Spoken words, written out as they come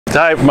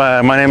Hi,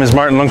 my name is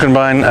Martin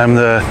Lunkenbein. I'm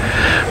the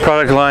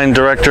product line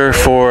director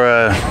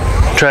for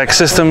track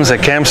systems at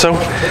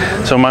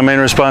CAMSO. So my main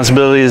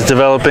responsibility is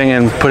developing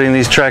and putting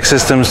these track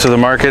systems to the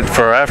market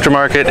for our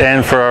aftermarket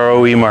and for our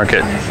OE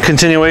market.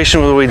 Continuation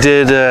of what we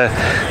did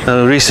in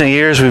the recent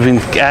years, we've been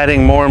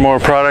adding more and more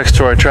products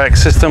to our track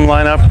system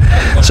lineup.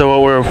 So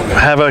what we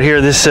have out here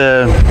at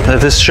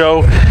this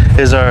show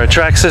is our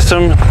track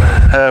system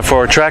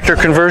for tractor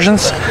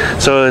conversions.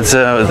 So it's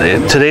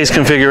today's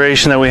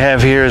configuration that we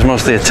have here is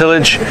mostly a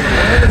tillage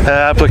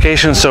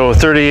application, so a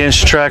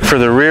 30-inch track for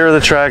the rear of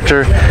the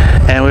tractor,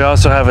 and we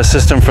also have a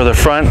system for the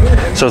front.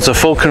 So it's a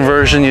full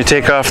conversion. You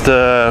take off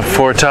the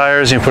 4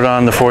 tires, you put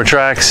on the 4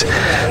 tracks.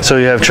 So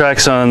you have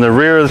tracks on the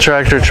rear of the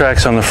tractor,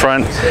 tracks on the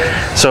front.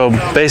 So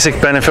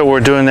basic benefit we're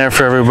doing there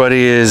for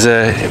everybody is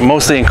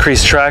mostly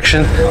increased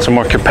traction, so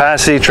more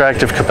capacity,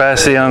 tractive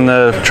capacity on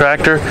the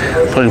tractor,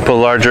 put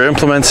larger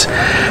implements,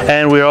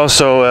 and we're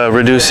also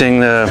reducing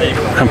the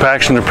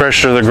compaction, the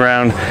pressure of the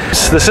ground.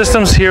 The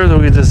systems here that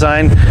we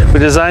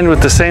designed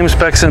with the same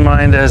specs in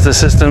mind as the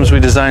systems we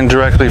designed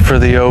directly for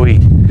the OE.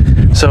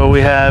 So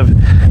we have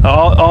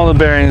all the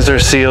bearings are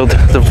sealed,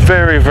 the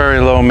very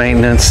low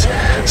maintenance.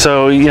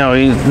 So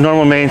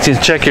normal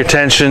maintenance, check your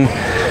tension,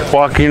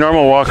 your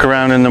normal walk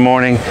around in the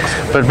morning,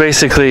 but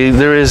basically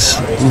there is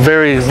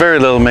very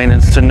little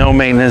maintenance to no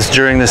maintenance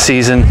during the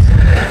season.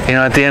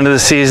 At the end of the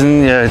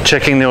season,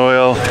 checking the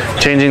oil,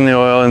 changing the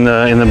oil in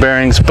the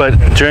bearings, but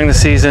during the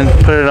season,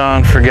 put it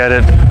on, forget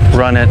it,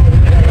 run it.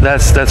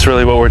 That's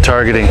really what we're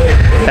targeting.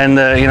 And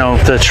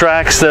the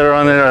tracks that are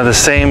on it are the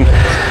same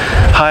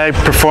high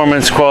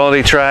performance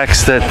quality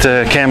tracks that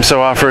CAMSO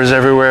offers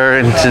everywhere,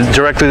 and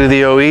directly to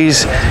the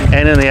OEs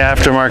and in the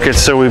aftermarket.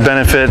 So we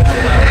benefit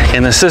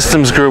in the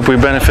systems group, we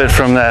benefit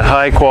from that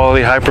high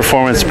quality, high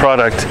performance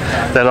product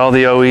that all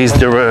the OEs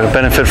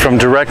benefit from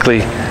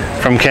directly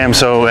from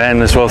CAMSO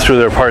and as well through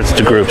their parts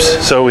groups.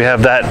 So we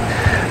have that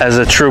as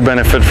a true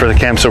benefit for the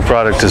CAMSO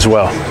product as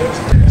well.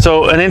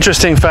 So an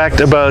interesting fact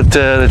about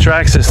the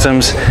track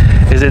systems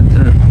is it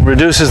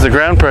reduces the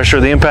ground pressure,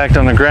 the impact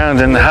on the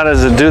ground. And how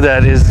does it do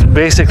that is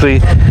basically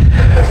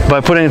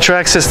by putting a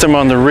track system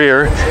on the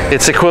rear,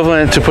 it's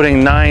equivalent to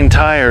putting 9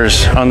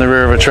 tires on the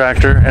rear of a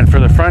tractor, and for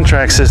the front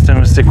track system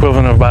it's the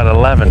equivalent of about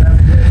 11.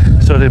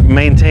 So to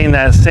maintain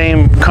that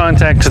same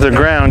contact to the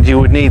ground, you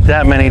would need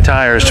that many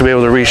tires to be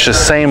able to reach the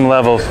same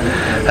level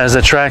as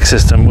the track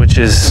system, which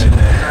is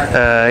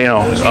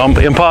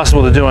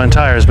impossible to do on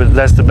tires, but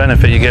that's the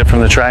benefit you get from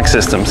the track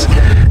systems.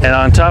 And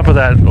on top of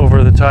that,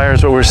 over the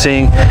tires, what we're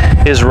seeing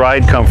is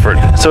ride comfort.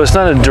 So it's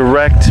not a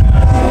direct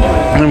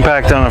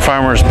impact on a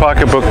farmer's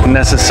pocketbook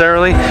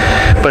necessarily,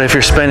 but if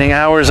you're spending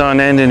hours on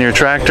end in your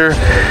tractor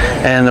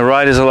and the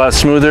ride is a lot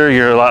smoother,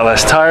 you're a lot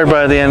less tired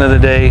by the end of the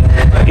day,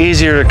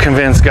 easier to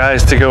convince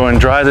guys to go and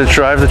drive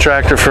the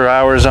tractor for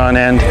hours on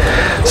end.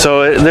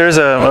 So there's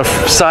a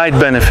side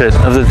benefit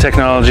of the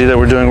technology that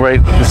we're doing right.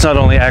 It's not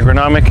only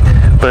agronomic,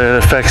 but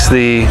it affects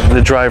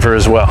the driver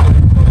as well.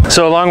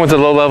 So along with the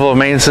low level of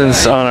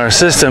maintenance on our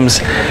systems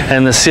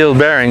and the sealed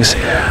bearings,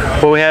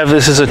 what we have,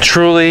 this is a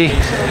truly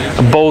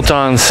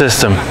bolt-on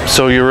system.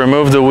 So you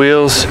remove the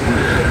wheels,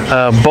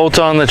 bolt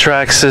on the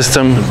track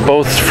system,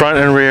 both front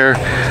and rear.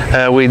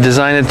 We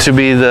designed it to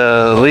be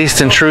the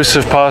least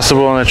intrusive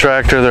possible on a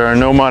tractor. There are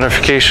no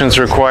modifications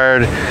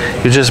required.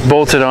 You just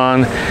bolt it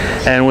on,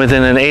 and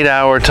within an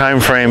 8-hour time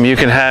frame, you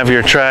can have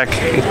your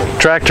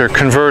tractor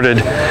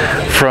converted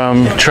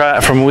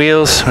from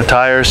wheels or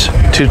tires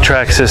to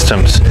track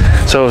systems.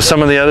 So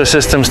some of the other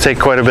systems take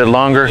quite a bit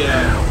longer.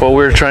 What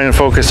we're trying to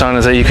focus on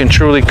is that you can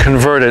truly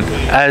convert it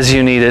as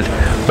you need it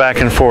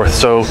back and forth.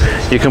 So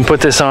you can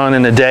put this on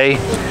in a day,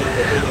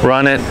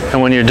 run it,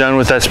 and when you're done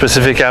with that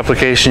specific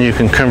application, you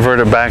can convert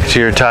it back to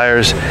your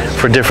tires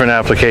for different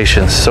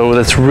applications. So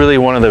that's really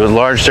one of the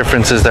large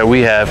differences that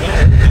we have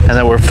and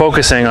that we're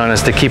focusing on,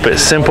 is to keep it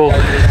simple.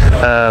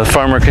 The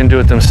farmer can do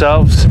it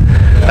themselves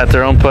at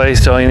their own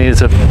place. All you need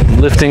is a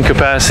lifting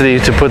capacity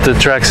to put the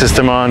track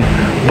system on,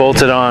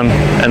 bolt it on,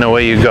 and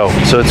away you go.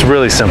 So it's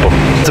really simple.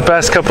 The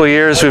past couple of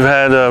years we've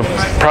had a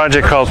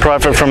project called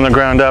Profit from the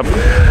Ground Up,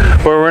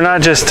 where we're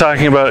not just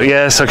talking about,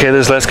 yes, okay,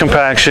 there's less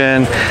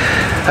compaction,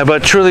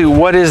 but truly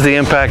what is the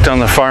impact on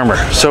the farmer?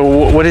 So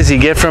what does he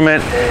get from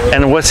it,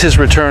 and what's his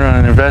return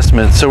on an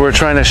investment? So we're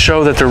trying to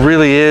show that there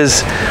really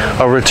is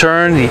a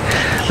return,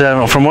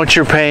 that from what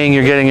you're paying,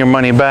 you're getting your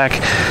money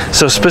back.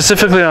 So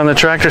specifically on the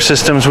tractor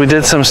systems, we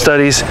did some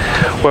studies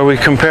where we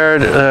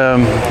compared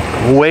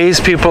ways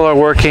people are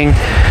working,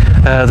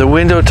 the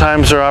window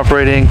times they're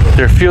operating,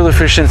 their fuel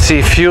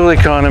efficiency, fuel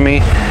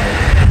economy,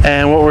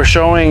 and what we're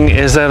showing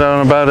is that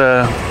on about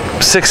a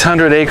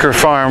 600-acre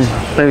farm,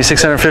 maybe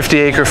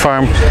 650-acre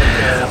farm,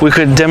 we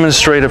could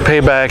demonstrate a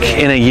payback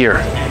in a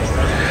year.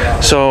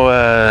 So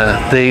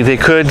they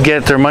could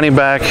get their money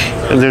back.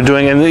 They're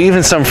doing, and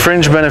even some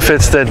fringe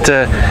benefits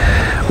that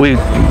we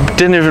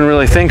didn't even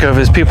really think of,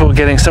 is people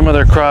getting some of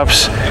their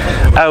crops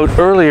out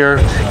earlier,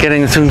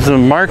 getting to the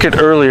market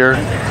earlier,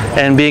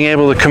 and being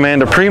able to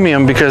command a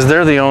premium because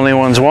they're the only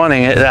ones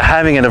wanting it,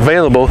 having it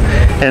available,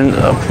 and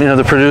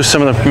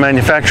some of the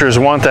manufacturers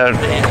want that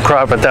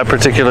crop at that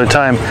particular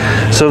time.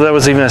 So that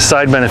was even a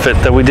side benefit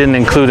that we didn't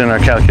include in our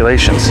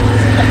calculations.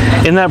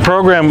 In that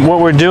program, what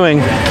we're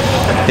doing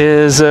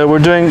is we're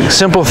doing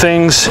simple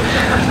things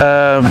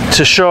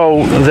to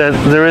show that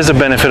there is a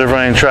benefit of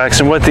running tracks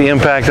and what the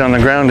impact on the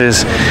ground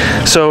is.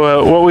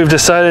 So what we've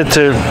decided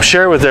to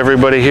share with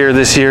everybody here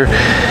this year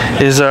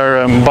is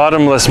our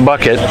bottomless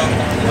bucket,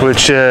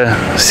 which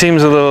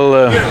seems a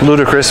little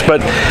ludicrous,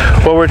 but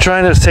what we're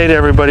trying to say to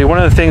everybody, one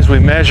of the things we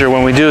measure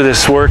when we do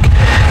this work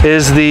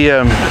is the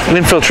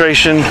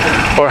infiltration,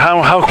 or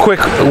how quick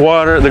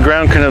the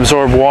ground can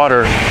absorb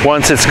water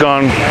once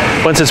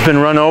it's been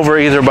run over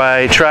either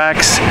by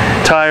tracks,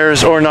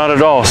 tires, or not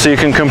at all. So you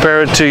can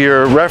compare it to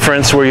your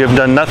reference where you've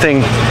done nothing,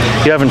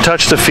 you haven't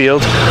touched the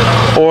field,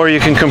 or you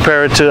can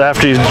compare it to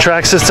after your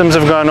track systems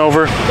have gone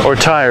over, or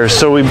tires.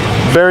 So we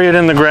bury it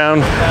in the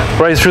ground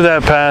right through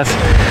that path,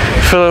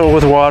 fill it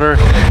with water,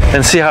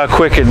 and see how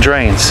quick it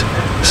drains.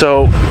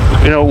 So,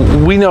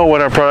 we know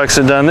what our products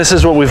have done. This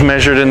is what we've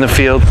measured in the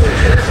field.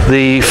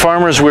 The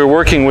farmers we're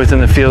working with in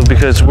the field,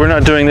 because we're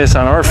not doing this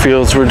on our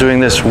fields, we're doing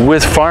this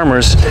with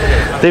farmers,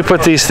 they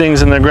put these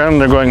things in the ground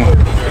and they're going,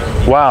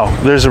 wow,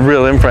 there's a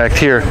real impact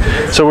here.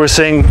 So we're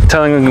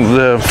telling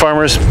the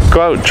farmers,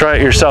 go out, try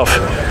it yourself.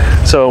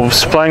 So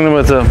supplying them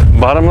with a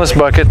bottomless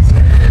bucket,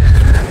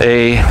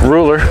 a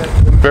ruler,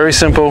 very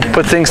simple,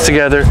 put things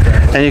together,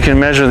 and you can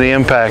measure the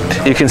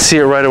impact. You can see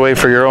it right away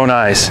for your own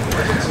eyes.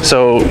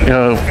 So,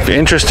 if you're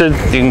interested,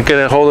 you can get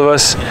a hold of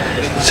us,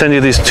 send you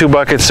these 2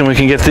 buckets, and you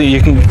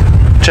can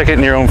check it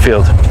in your own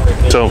field.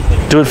 So,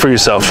 do it for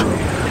yourself.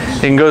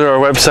 You can go to our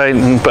website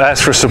and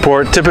ask for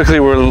support. Typically,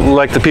 we're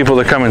like the people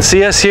that come and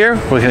see us here.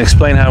 We can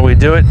explain how we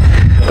do it.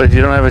 But if you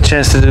don't have a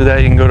chance to do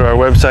that, you can go to our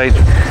website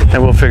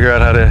and we'll figure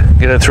out how to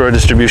get it through our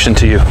distribution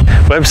to you.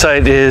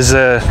 Website is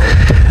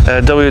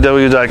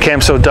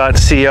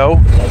www.camso.co.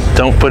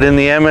 Don't put in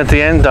the M at the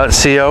end,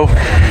 .co,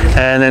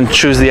 and then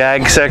choose the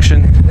Ag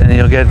section, and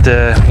you'll get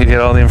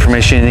all the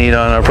information you need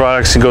on our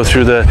products, and go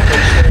through the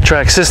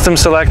track system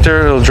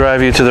selector. It'll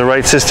drive you to the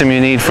right system you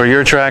need for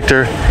your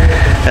tractor,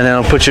 and then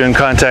it'll put you in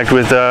contact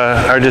with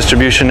our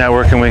distribution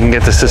network, and we can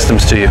get the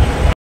systems to you.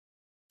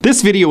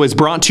 This video is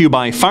brought to you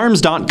by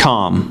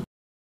Farms.com.